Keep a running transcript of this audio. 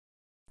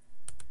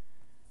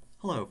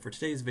Hello, for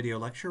today's video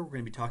lecture, we're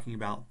going to be talking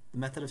about the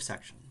method of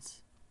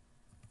sections.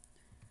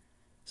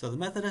 So the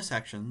method of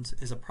sections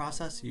is a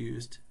process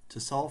used to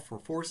solve for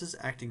forces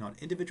acting on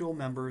individual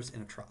members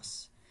in a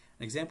truss.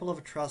 An example of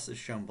a truss is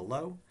shown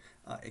below.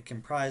 It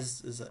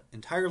comprises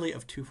entirely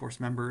of two force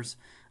members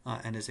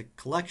and is a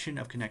collection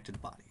of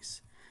connected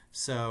bodies.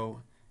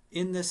 So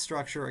in this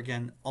structure,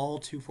 again, all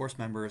two force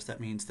members, that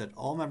means that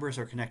all members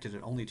are connected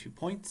at only 2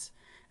 points,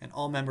 and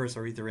all members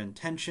are either in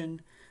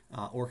tension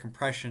or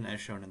compression as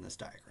shown in this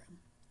diagram.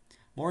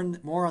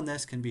 More on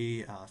this can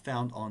be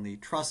found on the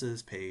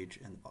trusses page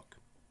in the book.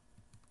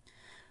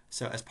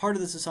 So as part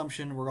of this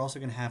assumption, we're also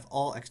going to have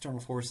all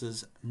external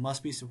forces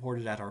must be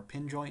supported at our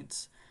pin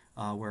joints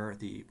where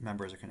the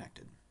members are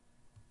connected.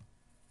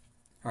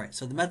 All right,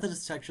 so the method of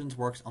sections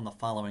works on the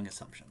following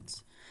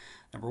assumptions.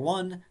 Number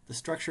one, the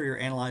structure you're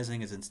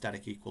analyzing is in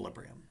static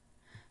equilibrium.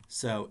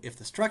 So if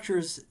the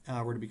structures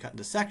were to be cut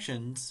into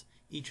sections,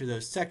 each of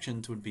those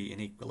sections would be in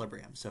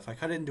equilibrium. So if I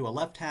cut it into a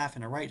left half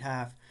and a right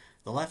half,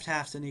 the left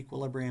half's in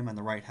equilibrium and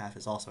the right half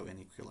is also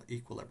in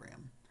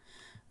equilibrium.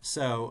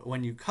 So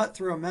when you cut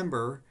through a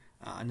member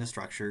in the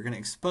structure, you're going to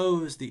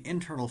expose the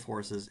internal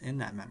forces in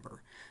that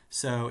member.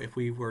 So if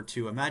we were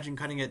to imagine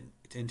cutting it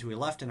into a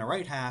left and a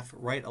right half,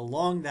 right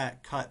along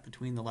that cut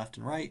between the left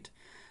and right,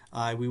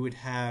 we would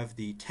have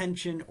the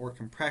tension or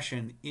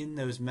compression in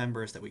those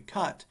members that we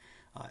cut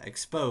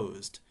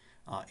exposed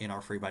in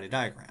our free body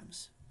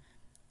diagrams.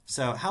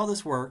 So how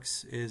this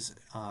works is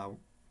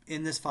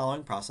in this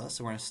following process.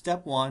 So we're going to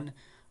step one,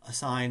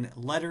 assign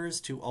letters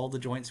to all the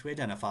joints we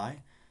identify.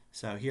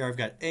 So here I've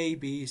got A,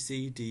 B,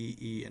 C, D,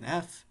 E, and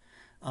F.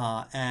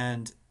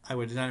 And I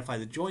would identify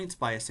the joints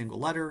by a single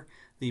letter.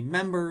 The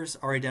members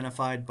are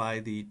identified by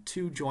the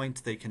two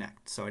joints they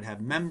connect. So I'd have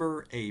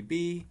member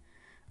AB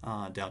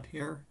down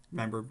here,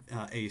 member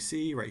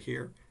AC right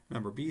here,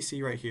 member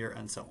BC right here,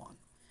 and so on.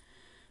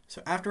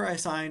 So after I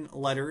assign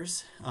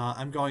letters,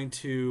 I'm going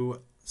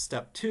to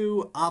step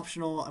two,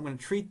 optional, I'm going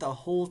to treat the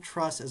whole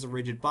truss as a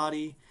rigid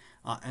body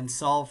and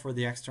solve for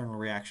the external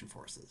reaction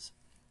forces.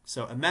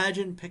 So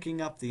imagine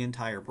picking up the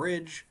entire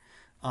bridge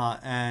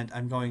and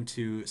I'm going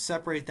to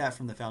separate that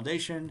from the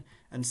foundation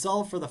and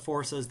solve for the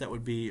forces that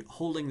would be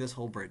holding this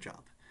whole bridge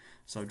up.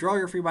 So draw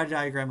your free body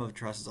diagram of the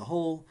truss as a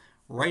whole,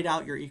 write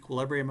out your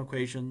equilibrium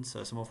equations,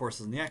 so sum of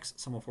forces in the x,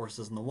 sum of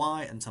forces in the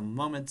y, and sum of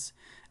moments,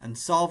 and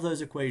solve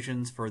those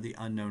equations for the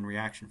unknown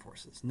reaction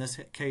forces. In this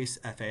case,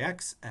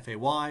 FAX,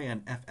 FAY,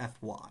 and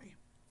FFY.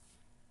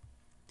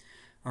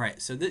 All right,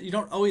 so you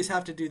don't always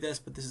have to do this,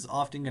 but this is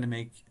often going to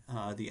make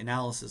the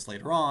analysis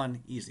later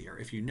on easier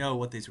if you know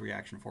what these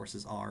reaction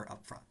forces are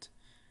up front.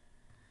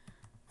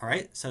 All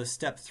right, so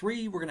step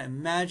three, we're going to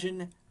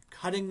imagine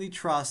cutting the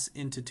truss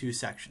into two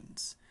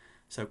sections.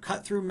 So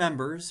cut through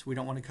members, we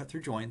don't want to cut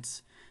through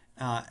joints,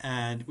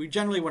 and we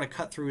generally want to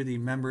cut through the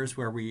members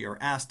where we are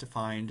asked to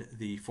find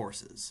the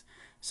forces.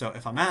 So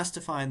if I'm asked to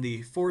find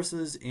the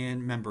forces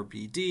in member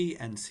BD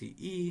and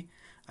CE,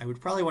 I would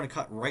probably want to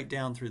cut right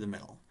down through the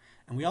middle.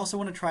 And we also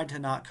want to try to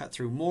not cut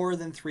through more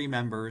than 3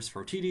 members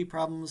for 2D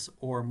problems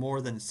or more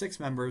than 6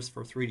 members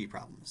for 3D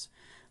problems,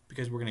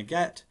 because we're going to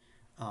get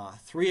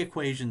 3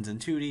 equations in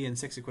 2D and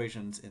 6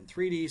 equations in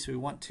 3D, so we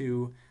want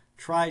to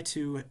try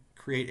to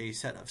create a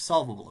set of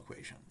solvable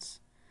equations.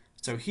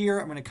 So here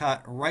I'm going to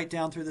cut right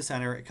down through the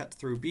center. It cuts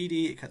through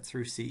BD, it cuts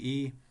through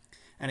CE,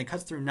 and it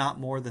cuts through not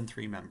more than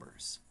 3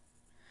 members.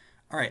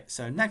 All right,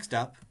 so next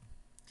up,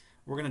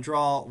 we're going to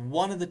draw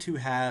one of the two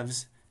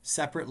halves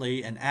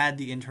separately and add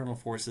the internal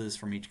forces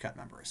from each cut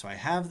member. So I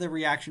have the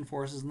reaction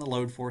forces and the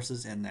load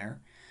forces in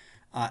there,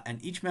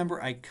 and each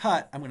member I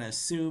cut, I'm going to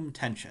assume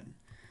tension.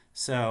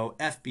 So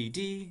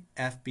FBD,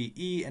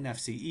 FBE, and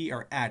FCE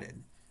are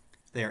added.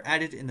 They are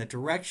added in the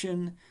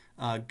direction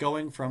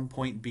going from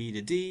point B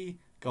to D,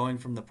 going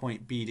from the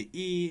point B to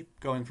E,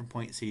 going from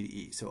point C to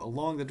E. So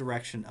along the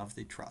direction of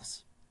the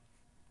truss.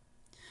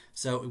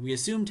 So we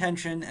assume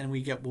tension and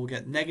we'll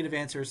get negative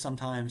answers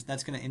sometimes.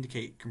 That's going to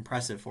indicate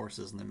compressive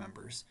forces in the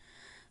members.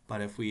 But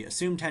if we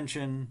assume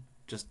tension,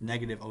 just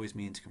negative always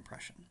means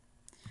compression.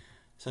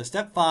 So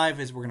step 5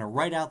 is we're going to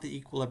write out the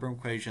equilibrium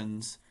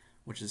equations,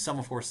 which is sum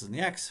of forces in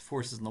the x,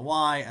 forces in the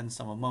y, and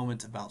sum of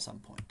moments about some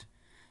point.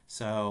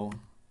 So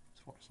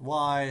force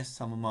y,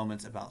 sum of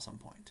moments about some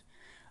point.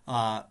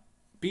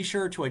 Be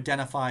sure to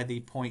identify the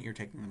point you're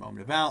taking the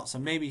moment about. So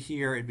maybe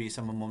here it'd be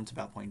sum of moments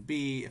about point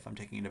B if I'm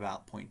taking it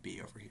about point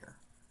B over here.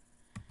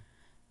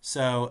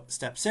 So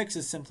step 6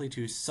 is simply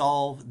to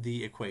solve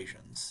the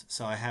equations.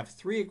 So I have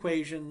 3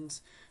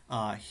 equations.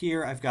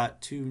 Here I've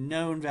got 2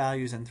 known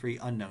values and 3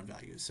 unknown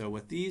values. So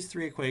with these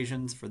 3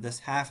 equations for this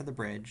half of the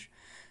bridge,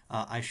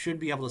 I should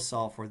be able to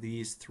solve for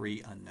these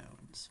 3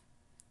 unknowns.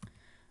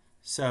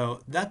 So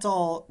that's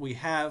all we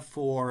have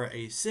for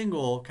a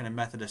single kind of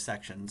method of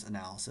sections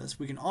analysis.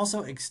 We can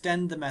also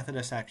extend the method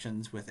of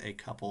sections with a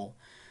couple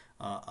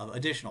of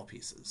additional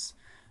pieces.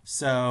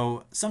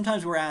 So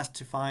sometimes we're asked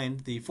to find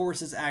the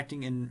forces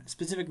acting in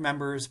specific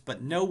members,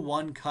 but no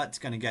one cut's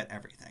going to get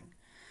everything.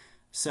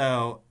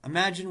 So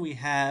imagine we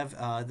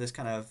have this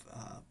kind of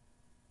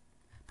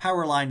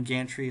power line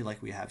gantry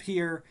like we have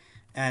here,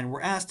 And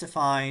we're asked to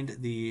find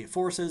the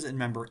forces in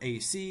member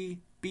AC,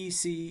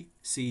 BC,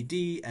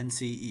 CD, and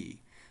CE.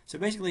 So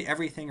basically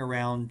everything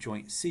around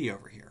joint C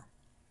over here.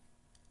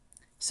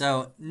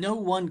 So no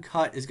one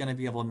cut is going to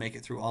be able to make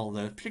it through all of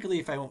those, particularly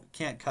if I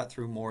can't cut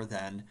through more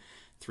than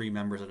 3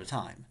 members at a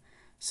time.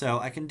 So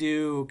I can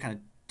do kind of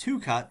 2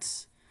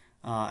 cuts.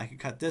 I can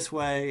cut this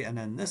way and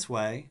then this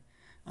way,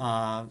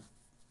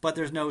 but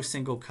there's no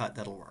single cut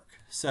that'll work.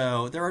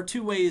 So there are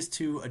 2 ways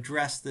to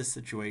address this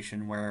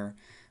situation where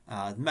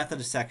the method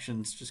of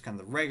sections, just kind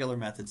of the regular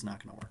method's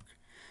not going to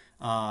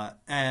work.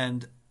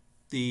 And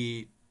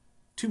the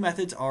 2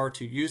 methods are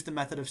to use the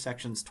method of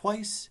sections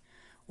twice,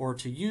 or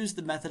to use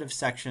the method of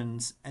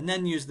sections and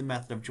then use the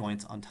method of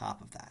joints on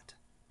top of that.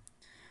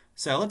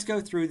 So let's go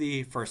through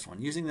the first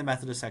one, using the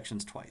method of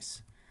sections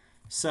twice.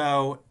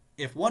 So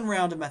if one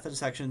round of method of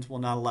sections will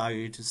not allow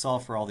you to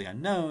solve for all the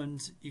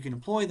unknowns, you can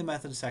employ the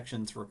method of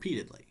sections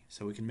repeatedly.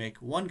 So we can make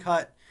 1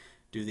 cut,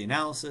 do the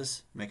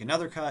analysis, make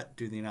another cut,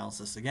 do the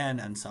analysis again,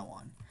 and so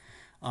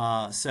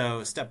on.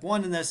 So step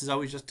 1 in this is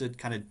always just to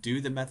kind of do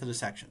the method of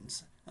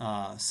sections.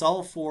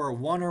 Solve for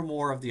 1 or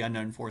more of the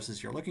unknown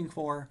forces you're looking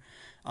for,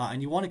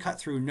 and you want to cut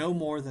through no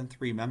more than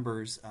 3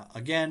 members,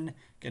 again,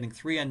 getting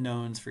 3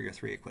 unknowns for your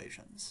 3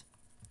 equations.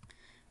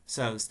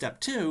 So step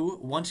 2,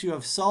 once you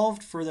have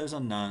solved for those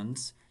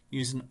unknowns,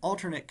 use an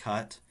alternate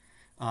cut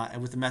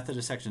and with the method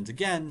of sections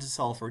again to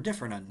solve for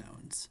different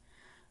unknowns.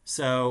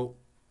 So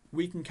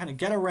we can kind of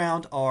get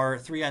around our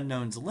 3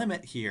 unknowns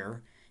limit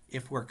here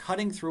if we're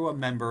cutting through a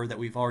member that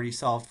we've already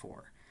solved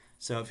for.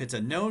 So if it's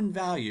a known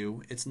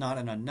value, it's not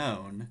an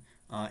unknown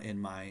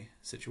in my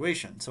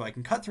situation. So I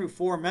can cut through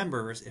 4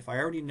 members if I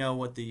already know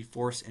what the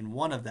force in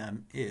one of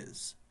them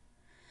is.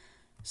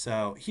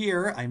 So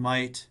here I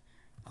might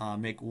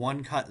make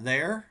 1 cut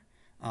there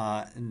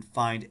and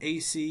find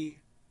AC,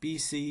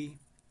 BC,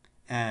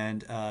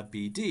 and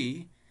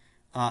BD.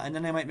 And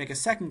then I might make a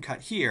second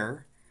cut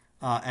here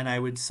and I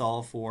would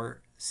solve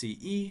for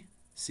CE,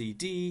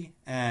 CD,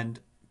 and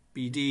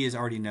BD is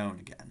already known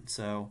again.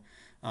 So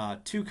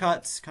 2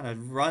 cuts, kind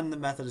of run the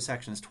method of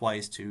sections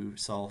twice to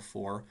solve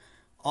for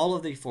all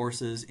of the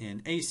forces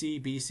in AC,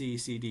 BC,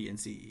 CD, and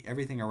CE,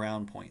 everything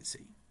around point C.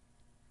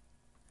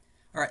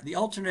 All right, the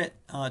alternate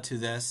to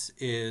this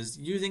is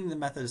using the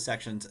method of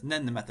sections and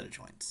then the method of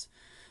joints.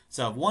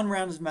 So if 1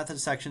 round of method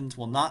of sections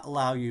will not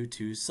allow you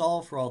to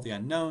solve for all the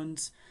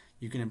unknowns,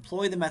 you can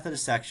employ the method of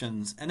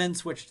sections and then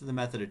switch to the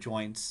method of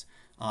joints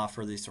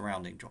for the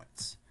surrounding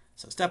joints.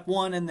 So step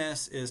 1 in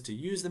this is to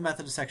use the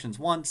method of sections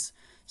once,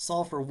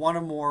 solve for 1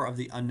 or more of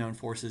the unknown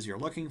forces you're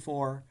looking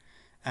for,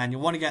 and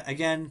you'll want to get,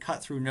 again,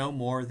 cut through no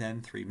more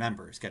than 3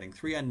 members, getting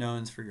 3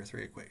 unknowns for your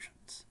 3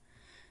 equations.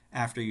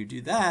 After you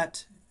do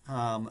that,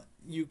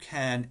 you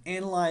can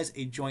analyze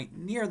a joint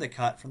near the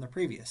cut from the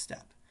previous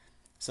step.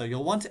 So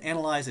you'll want to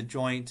analyze a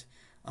joint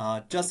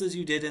just as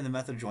you did in the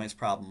method of joints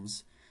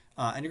problems,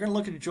 and you're going to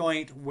look at a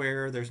joint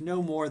where there's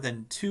no more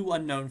than 2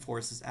 unknown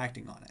forces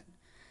acting on it.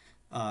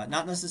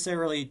 Not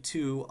necessarily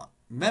 2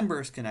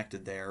 members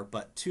connected there,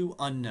 but 2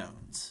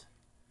 unknowns.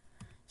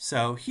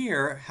 So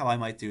here, how I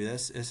might do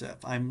this is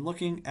if I'm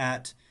looking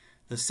at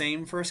the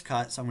same first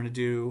cut, so I'm going to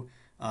do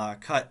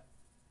cut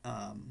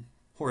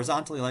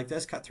horizontally like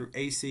this, cut through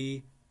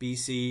AC,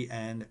 BC,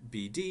 and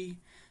BD,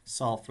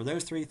 solve for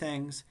those 3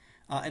 things.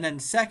 And then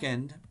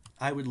second,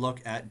 I would look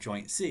at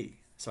joint C.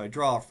 So I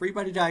draw a free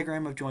body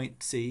diagram of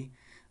joint C.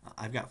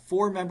 I've got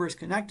 4 members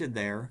connected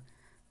there,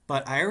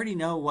 but I already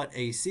know what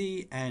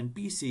AC and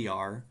BC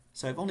are,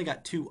 so I've only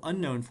got 2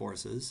 unknown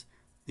forces,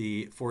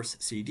 the force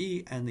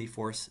CD and the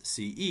force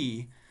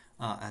CE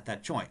at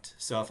that joint.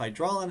 So if I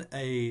draw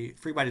a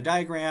free body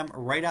diagram,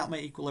 write out my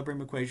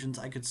equilibrium equations,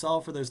 I could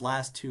solve for those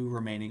last 2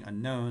 remaining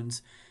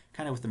unknowns,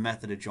 kind of with the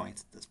method of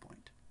joints at this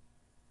point.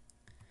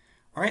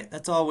 All right,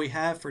 that's all we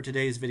have for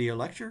today's video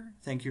lecture.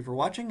 Thank you for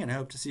watching, and I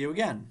hope to see you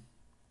again.